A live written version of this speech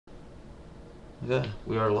Okay,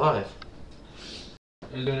 we are live.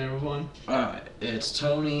 How you doing, everyone? Alright, it's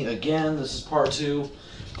Tony again. This is part 2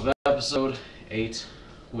 of episode 8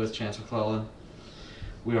 with Chance McClellan.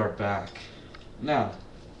 We are back. Now,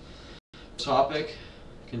 topic,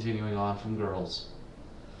 continuing on from girls.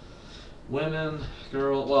 Women,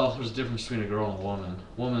 girl, well, there's a difference between a girl and a woman.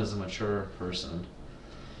 Woman is a mature person.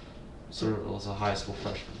 Girl is a high school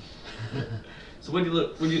freshman. So what do you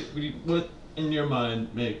look? What in your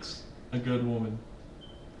mind makes a good woman?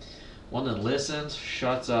 One that listens,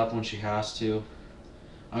 shuts up when she has to.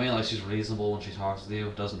 I mean, like, she's reasonable when she talks with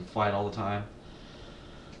you, doesn't fight all the time.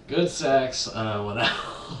 Good sex, what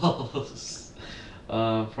else?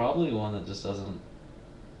 Probably one that just doesn't...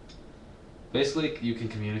 Basically, you can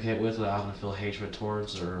communicate with without having to feel hatred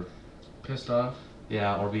towards, or... Pissed off?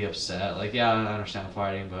 Yeah, or be upset. Like, yeah, I understand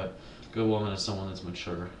fighting, but a good woman is someone that's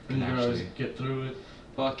mature. And you can always get through it.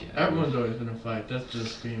 Fuck yeah. Everyone's always been a fight. That's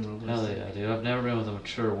just being realistic. Hell yeah, dude. I've never been with a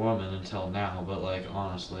mature woman until now, but, like,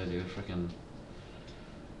 honestly, dude, freaking...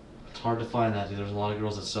 It's hard to find that, dude. There's a lot of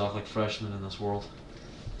girls that suck like freshmen in this world.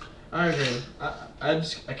 I agree.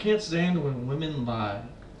 I can't stand when women lie.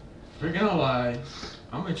 If you're gonna lie,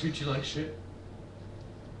 I'm gonna treat you like shit.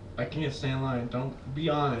 I can't stand lying. Don't be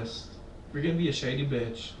honest. You're gonna be a shady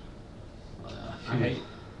bitch.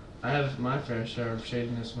 I had my fair share of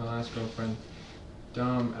shadiness with my last girlfriend.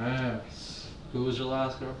 Dumb ass. Who was your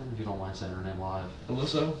last girlfriend? If you don't mind saying her name live.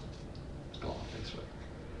 Alyssa. Go on Facebook.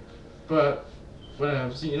 But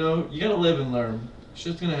whatever. So, you know, you gotta live and learn.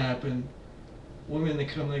 Shit's gonna happen. Women, they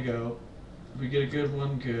come, they go. If we get a good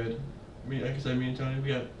one, good. Like I said, me and Tony, we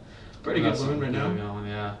got pretty good women right now. Going,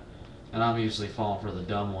 yeah. And I'm usually falling for the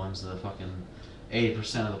dumb ones, the fucking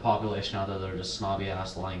 80% of the population out there that are just snobby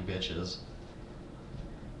ass lying bitches.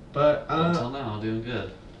 But until now, I'm doing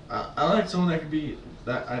good. I like someone that could be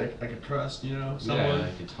that I could trust, you know, someone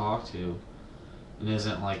I could talk to, and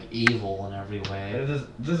isn't like evil in every way.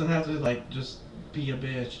 It doesn't have to like just be a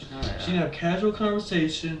bitch. Oh, yeah. She can have casual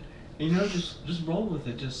conversation, and, you know, just roll with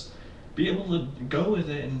it. Just be able to go with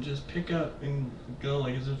it and just pick up and go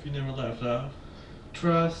like as if you never left off.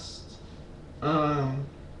 Trust,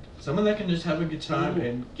 someone that can just have a good time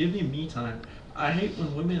and give you me time. I hate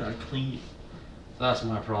when women are clingy. That's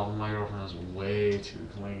my problem. My girlfriend is way too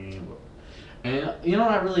clingy. And you know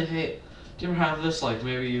what I really hate? Do you ever have this? Like,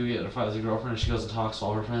 maybe you get in a fight with your girlfriend and she goes and talks to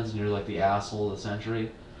all her friends and you're like the asshole of the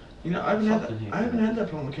century. You know, I haven't had that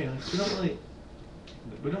problem with Kayla.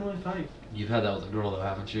 We don't really fight. You've had that with a girl though,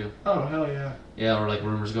 haven't you? Oh, hell yeah. Yeah, or like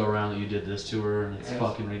rumors go around that you did this to her and it's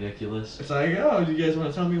fucking ridiculous. It's like, oh, do you guys want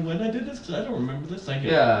to tell me when I did this? Because I don't remember this. I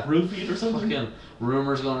get roofied or something. Fucking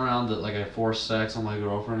rumors going around that like I forced sex on my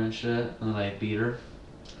girlfriend and shit, and then I beat her.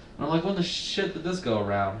 And I'm like, when the shit did this go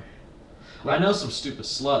around? I know some stupid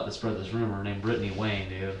slut that spread this rumor named Brittany Wayne,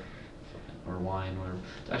 dude. Or Wine, whatever.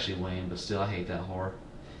 It's actually Wayne, but still, I hate that whore.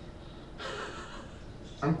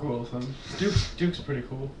 I'm cool with him. Duke's pretty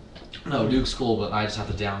cool. No, Duke's cool, but I just have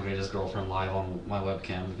to downgrade his girlfriend live on my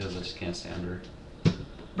webcam because I just can't stand her.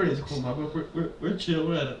 Brittany's cool, my boy. We're chill.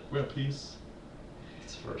 We're at peace.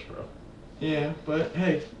 It's first, bro. Yeah, but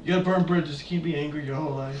hey, you gotta burn bridges. You can't be angry your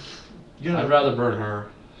whole life. I'd rather burn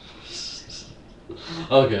her.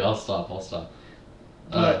 Okay, I'll stop.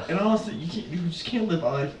 But in honesty, you just can't live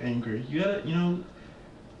life angry. You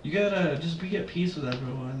gotta just be at peace with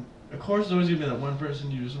everyone. Of course, there's always gonna be that one person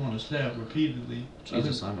you just want to stab repeatedly.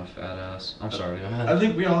 Jesus, I'm a fat ass. I'm sorry, go ahead. I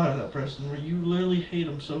think we all have that person where you literally hate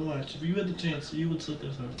them so much. If you had the chance, you would slit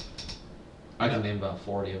their throat. I can name about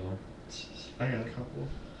 40 of them. I got a couple.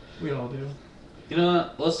 We all do. You know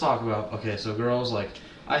what? Let's talk about, okay, so girls, like,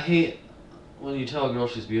 I hate when you tell a girl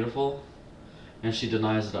she's beautiful and she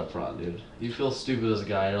denies it up front, dude. You feel stupid as a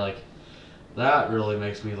guy. You're like, that really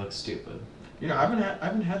makes me look stupid. You know, I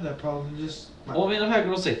haven't had that problem. Well, I mean, I've had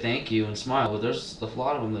girls say thank you and smile, but there's a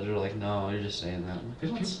lot of them that are like, no, you're just saying that.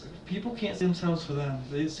 Because people can't see themselves for them.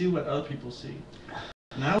 They see what other people see.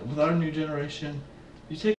 Now, with our new generation,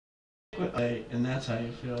 you take what and that's how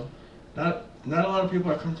you feel. Not a lot of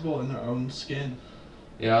people are comfortable in their own skin.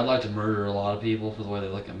 Yeah, I'd like to murder a lot of people for the way they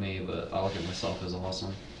look at me, but I look at myself as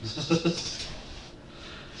awesome.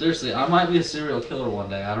 Seriously, I might be a serial killer one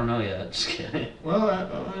day. I don't know yet. Just kidding. Well,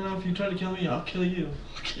 I know if you try to kill me, I'll kill you.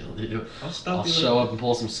 I'll kill you. I'll show up and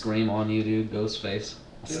pull some scream on you, dude. Ghostface.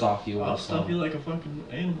 I'll stalk you. I'll stuff you like a fucking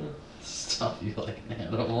animal. Stuff you like an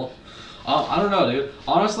animal. I don't know, dude.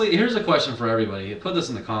 Honestly, here's a question for everybody. Put this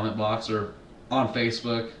in the comment box or on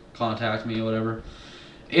Facebook. Contact me or whatever.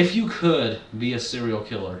 If you could be a serial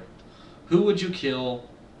killer, who would you kill?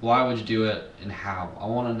 Why would you do it? And how? I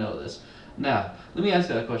want to know this. Now, let me ask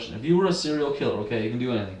you that question. If you were a serial killer, okay, you can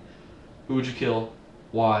do anything. Who would you kill?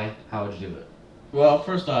 Why? How would you do it? Well,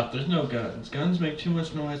 first off, there's no guns. Guns make too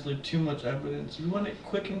much noise, leave too much evidence. You want it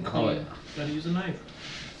quick and clean. Oh, yeah. Gotta use a knife.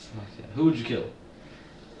 Okay. Who would you kill?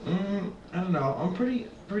 I don't know. I'm pretty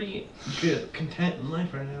good, content in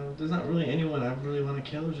life right now. There's not really anyone I really want to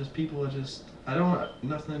kill. There's just people I don't want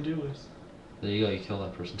nothing to do with. There you go. You kill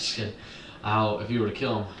that person. Just kidding. If you were to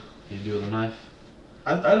kill him, you'd do it with a knife.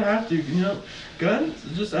 I'd have to. You know, guns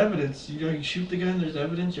is just evidence. You know, you shoot the gun. There's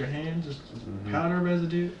evidence. Your hand, just powder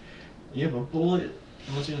residue. You have a bullet.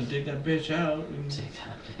 Unless you're gonna dig that bitch out. Take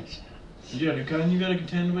that bitch out. You got a gun you gotta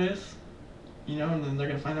contend with. You know, and then they're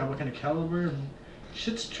gonna find out what kind of caliber. And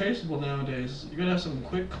shit's traceable nowadays. You gotta have something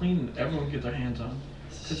quick, clean, and everyone can get their hands on.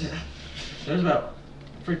 'Cause there's about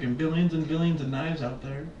freaking billions and billions of knives out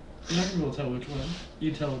there. You're not gonna be able to tell which one.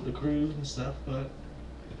 You tell the grooves and stuff, but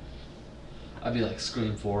I'd be like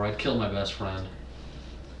Scream 4. I'd kill my best friend.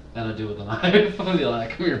 And I'd do it with a knife. I'd be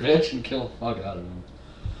like, come here, bitch, and kill the fuck out of him.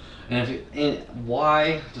 And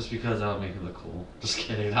why? Just because that would make me look cool. Just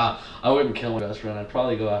kidding. I wouldn't kill my best friend. I'd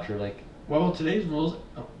probably go after like. Well, today's rules,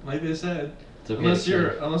 like they said, It's okay unless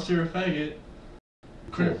to you're a faggot,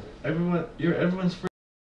 Cool. everyone's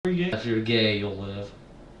free gay. If you're gay, you'll live.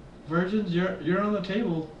 Virgins, you're on the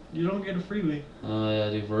table. You don't get a freebie. Oh yeah,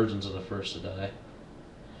 dude, virgins are the first to die.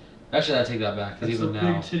 Actually, I take that back. Cause That's the even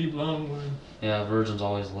now, big titty blonde one. yeah, virgins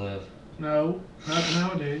always live. No, not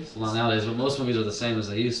nowadays. Well, not nowadays, but most movies are the same as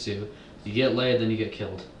they used to. You get laid, then you get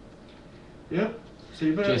killed. Yep. So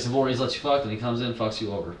you better. Jason Voorhees lets you fuck, then he comes in, fucks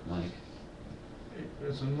you over. Like,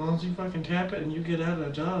 As long as you fucking tap it and you get out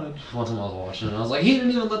of Dodge. one time I was watching it, and I was like, he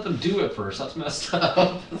didn't even let them do it first. That's messed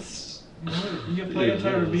up. You get plenty of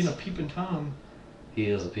tired of being a Yes. peeping Tom. He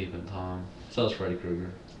is a peeping Tom. So is Freddy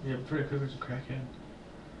Krueger. Yeah, Freddy Krueger's a crackhead.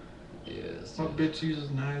 Yes. What dude. bitch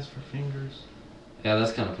uses knives for fingers? Yeah,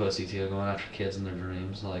 that's kind of pussy too, going after kids in their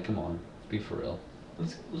dreams. Like, come on, be for real.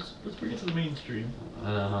 Let's bring it to the mainstream. I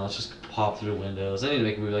don't know, let's just pop through windows. They need to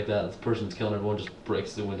make a movie like that. The person's killing everyone, just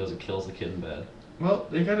breaks through windows and kills the kid in bed. Well,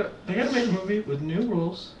 they gotta make a movie with new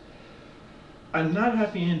rules. A not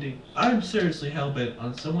happy ending. I'm seriously hell-bent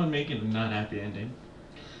on someone making a not happy ending.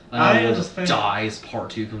 I know, as a just fan- dies, part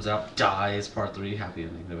 2 comes out, dies, part 3, happy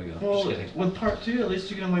ending. There we go. Well, Just kidding. with part 2, at least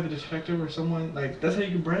you can have like the detective or someone like that's how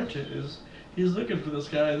you can branch it. Is he's looking for this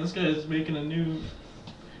guy and this guy is making a new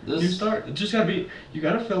start. It just gotta be. You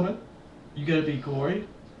gotta film it. You gotta be gory.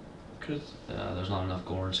 Cause there's not enough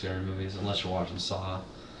gore in scary movies unless you're watching Saw.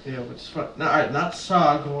 yeah, which is fun. Not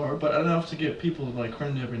saw gore, but enough to get people to like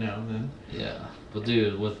cringe every now and then. Yeah, but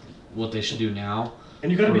dude, with what they should do now.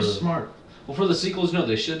 And you gotta be For- smart. Well, for the sequels, you know what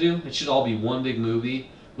they should do? It should all be one big movie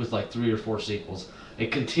with like 3 or 4 sequels.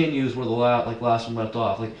 It continues where the last one left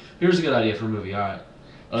off. Like, here's a good idea for a movie. All right,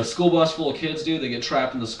 a school bus full of kids, dude. They get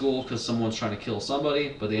trapped in the school because someone's trying to kill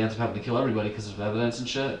somebody, but they end up having to kill everybody because of evidence and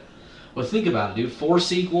shit. But think about it, dude. 4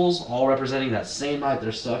 sequels, all representing that same night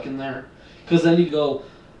they're stuck in there. Because then you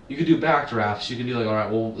could do backdrafts. You can do like, all right,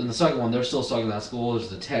 well, in the second one, they're still stuck in that school.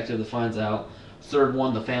 There's a detective that finds out. Third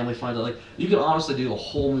one, the family finds out. Like, you could honestly do a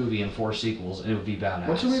whole movie in 4 sequels, and it would be badass.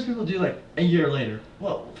 What so many people do like a year later?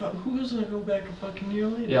 Well, who's gonna go back a fucking year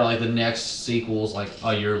later? Yeah, like the next sequel's like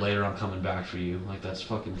a year later, I'm coming back for you. Like, that's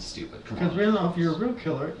fucking stupid. Come Because on. really, if you're a real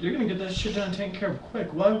killer, you're gonna get that shit done and taken care of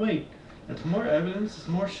quick. Why wait? It's more evidence. It's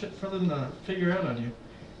more shit for them to figure out on you.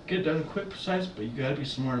 Get it done quick, precise, but you gotta be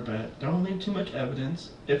smart about it. Don't leave too much evidence,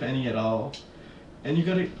 if any at all. And you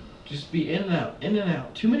gotta just be in and out, in and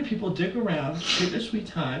out. Too many people dig around, take their sweet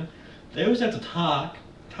time. They always have to talk,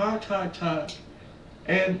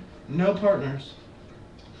 and no partners.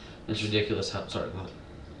 It's ridiculous how. Sorry, go ahead.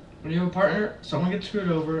 When you have a partner, someone gets screwed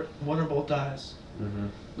over, one or both dies. Mm-hmm.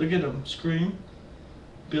 Look at them, Scream,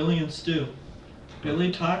 Billy and Stu.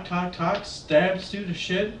 Billy talk, stab Stu to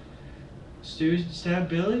shit. Stu stabbed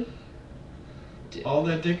Billy. All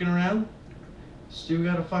that dicking around. Stu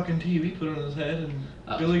got a fucking TV put on his head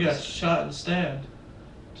and Billy got shot and stabbed.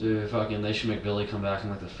 Dude, fucking, they should make Billy come back in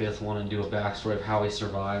like the 5th one and do a backstory of how he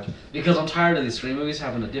survived. Because I'm tired of these Scream movies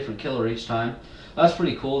having a different killer each time. That's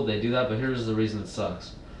pretty cool that they do that, but here's the reason it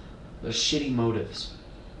sucks. There's shitty motives.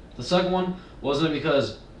 The second one wasn't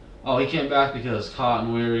because, oh, he came back because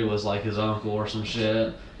Cotton Weary was like his uncle or some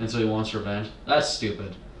shit, and so he wants revenge. That's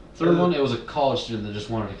stupid. Third one, it was a college student that just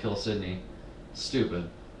wanted to kill Sydney. Stupid.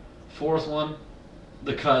 Fourth one,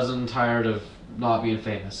 the cousin tired of not being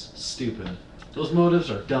famous. Stupid. Those motives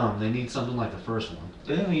are dumb. They need something like the first one.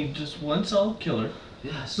 They need just one solid killer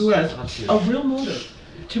Yes. who has that's it. a real motive.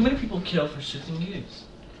 Too many people kill for shits and gigs.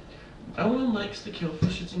 No one likes to kill for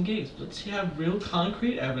shits and gigs. Let's have real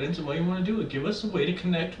concrete evidence of what you want to do. Give us a way to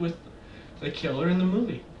connect with the killer in the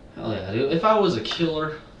movie. Hell yeah, dude. If I was a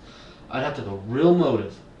killer, I'd have to have a real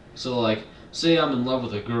motive. So, like, say I'm in love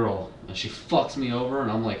with a girl and she fucks me over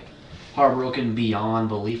and I'm like heartbroken beyond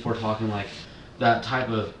belief. We're talking like that type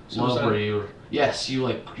of love where you're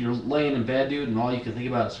laying in bed, dude, and all you can think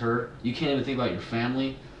about is her. You can't even think about your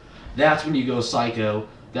family. That's when you go psycho.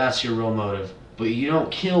 That's your real motive. But you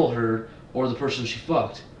don't kill her or the person she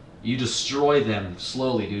fucked. You destroy them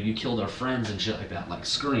slowly, dude. You kill their friends and shit like that. Like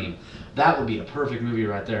Scream. That would be a perfect movie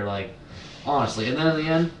right there. Like, honestly. And then in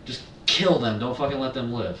the end, just kill them. Don't fucking let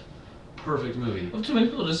them live. Perfect movie. Well, too many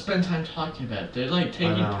people just spend time talking about it. They're like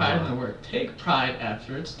taking pride in the work. Take pride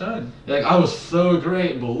after it's done. Like, I was so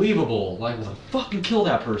great and believable. Like, well, then fucking kill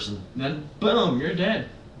that person. Then, boom, you're dead.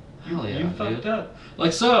 Hell yeah, you fucked up.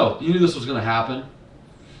 Like, so, you knew this was gonna happen.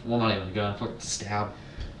 Well, not even gonna fucking stab.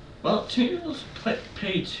 Well, too many people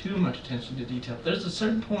pay too much attention to detail. There's a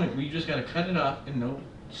certain point where you just gotta cut it off and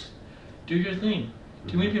do your thing.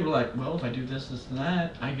 Too many people are like, well, if I do this, this, and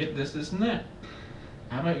that, I get this, this, and that.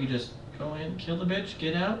 How about you just go in, kill the bitch,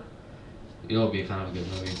 get out? You know, it'd be kind of a good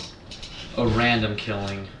movie. A random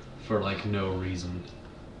killing for, like, no reason.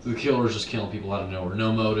 The killer's just killing people out of nowhere.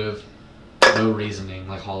 No motive, no reasoning,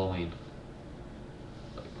 like Halloween.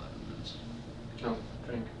 Like 11 minutes. No,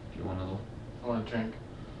 drink. Do you want another one? I want a drink.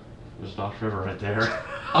 There's Dr. River right there.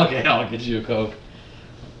 Okay, I'll get you a Coke.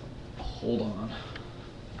 Hold on.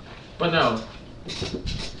 But no.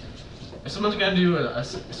 If someone's gonna do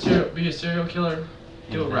be a serial killer,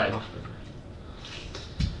 do it right.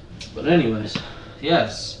 But anyways,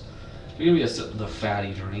 yes. You're gonna be the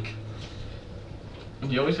fatty drink.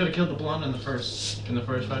 You always gotta kill the blonde in the first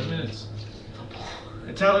 5 minutes.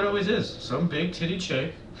 It's how it always is. Some big titty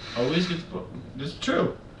chick always gets. It's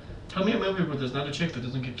true. Tell me a movie where there's not a chick that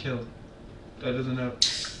doesn't get killed. That doesn't have.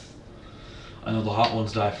 I know the hot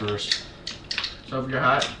ones die first. So if you're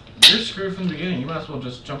hot, you're screwed from the beginning. You might as well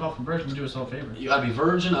just jump off a bridge and do yourself a favor. You gotta be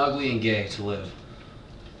virgin, ugly, and gay to live.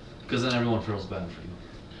 Because then everyone feels bad for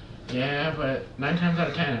you. Yeah, but 9 times out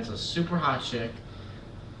of 10, it's a super hot chick.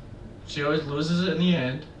 She always loses it in the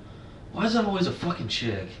end. Why is that always a fucking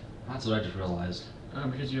chick? That's what I just realized.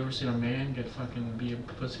 Because you ever seen a man get fucking be a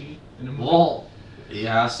pussy in a movie? Well,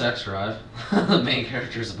 yeah, sex drive. The main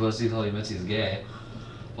character's a pussy until he admits he's gay.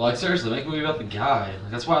 Well, like, seriously, make a movie about the guy.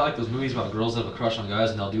 Like, that's why I like those movies about girls that have a crush on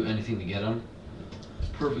guys and they'll do anything to get them.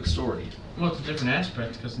 Perfect story. Well, it's a different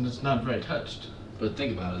aspect because it's not very touched. But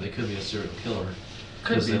think about it, they could be a serial killer.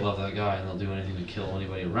 Could Because be. they love that guy and they'll do anything to kill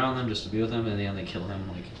anybody around them just to be with him, and in the end they kill him.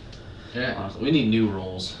 Like, Yeah. honestly, we need new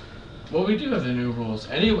rules. Well, we do have the new rules.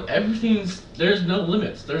 There's no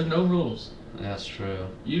limits. There's no rules. That's true.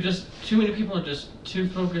 Too many people are just too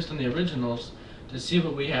focused on the originals to see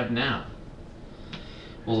what we have now.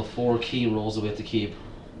 Well, the 4 key rules that we have to keep.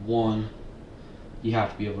 1, you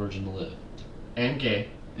have to be a virgin to live. And gay.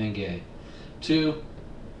 And gay. 2,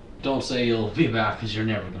 don't say you'll be back because you're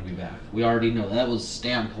never going to be back. We already know that. That was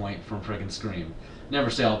standpoint from freaking Scream. Never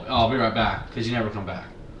say I'll be right back because you never come back.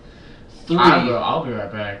 3, I'll be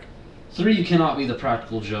right back. 3, you cannot be the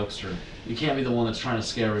practical jokester. You can't be the one that's trying to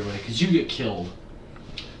scare everybody because you get killed.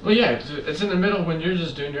 Well, yeah, it's in the middle when you're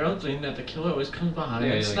just doing your own thing that the killer always comes behind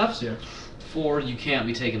and snuffs you. 4, you can't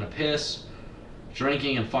be taking a piss,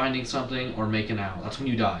 drinking and finding something, or making out. That's when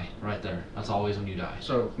you die, right there. That's always when you die.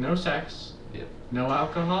 So, no sex, Yep. no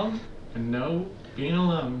alcohol, and no being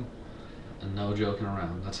alone. And no joking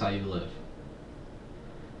around. That's how you live.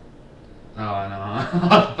 Oh, I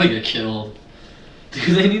know. I get killed.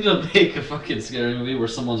 Dude, they need to make a fucking scary movie where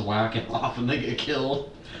someone's whacking off and they get killed.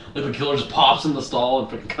 Like the killer just pops in the stall and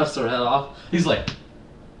freaking cuts their head off. He's like,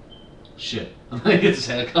 shit. And then he gets his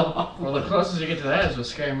head cut off. Well, the closest you get to that is a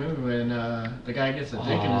scary movie when the guy gets a dick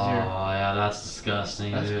in his ear. Oh, yeah, that's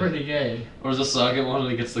disgusting. That's dude. pretty gay. Or the second one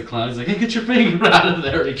when he gets the clown, he's like, hey, get your finger out of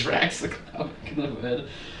there. He drags the clown back in the head.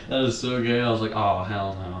 That is so gay. I was like, oh,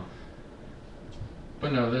 hell no.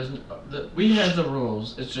 But no, we have the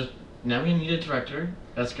rules. It's just now we need a director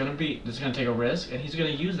that's gonna take a risk, and he's gonna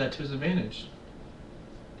use that to his advantage.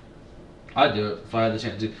 I'd do it if I had the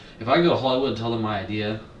chance to. If I go to Hollywood and tell them my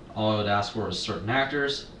idea, all I would ask for is certain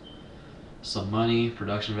actors, some money,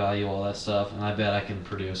 production value, all that stuff, and I bet I can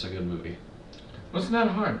produce a good movie. Well, it's not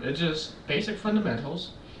hard. It's just basic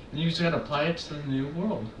fundamentals, and you just gotta apply it to the new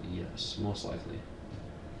world. Yes, most likely.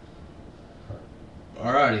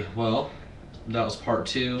 Alrighty, well, that was part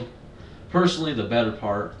 2. Personally, the better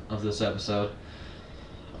part of this episode.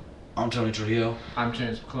 I'm Tony Trujillo. I'm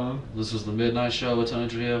Chance McClone. This was the Midnight Show with Tony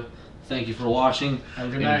Trujillo. Thank you for watching. Have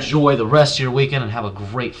a good night. Enjoy the rest of your weekend and have a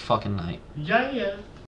great fucking night. Yeah.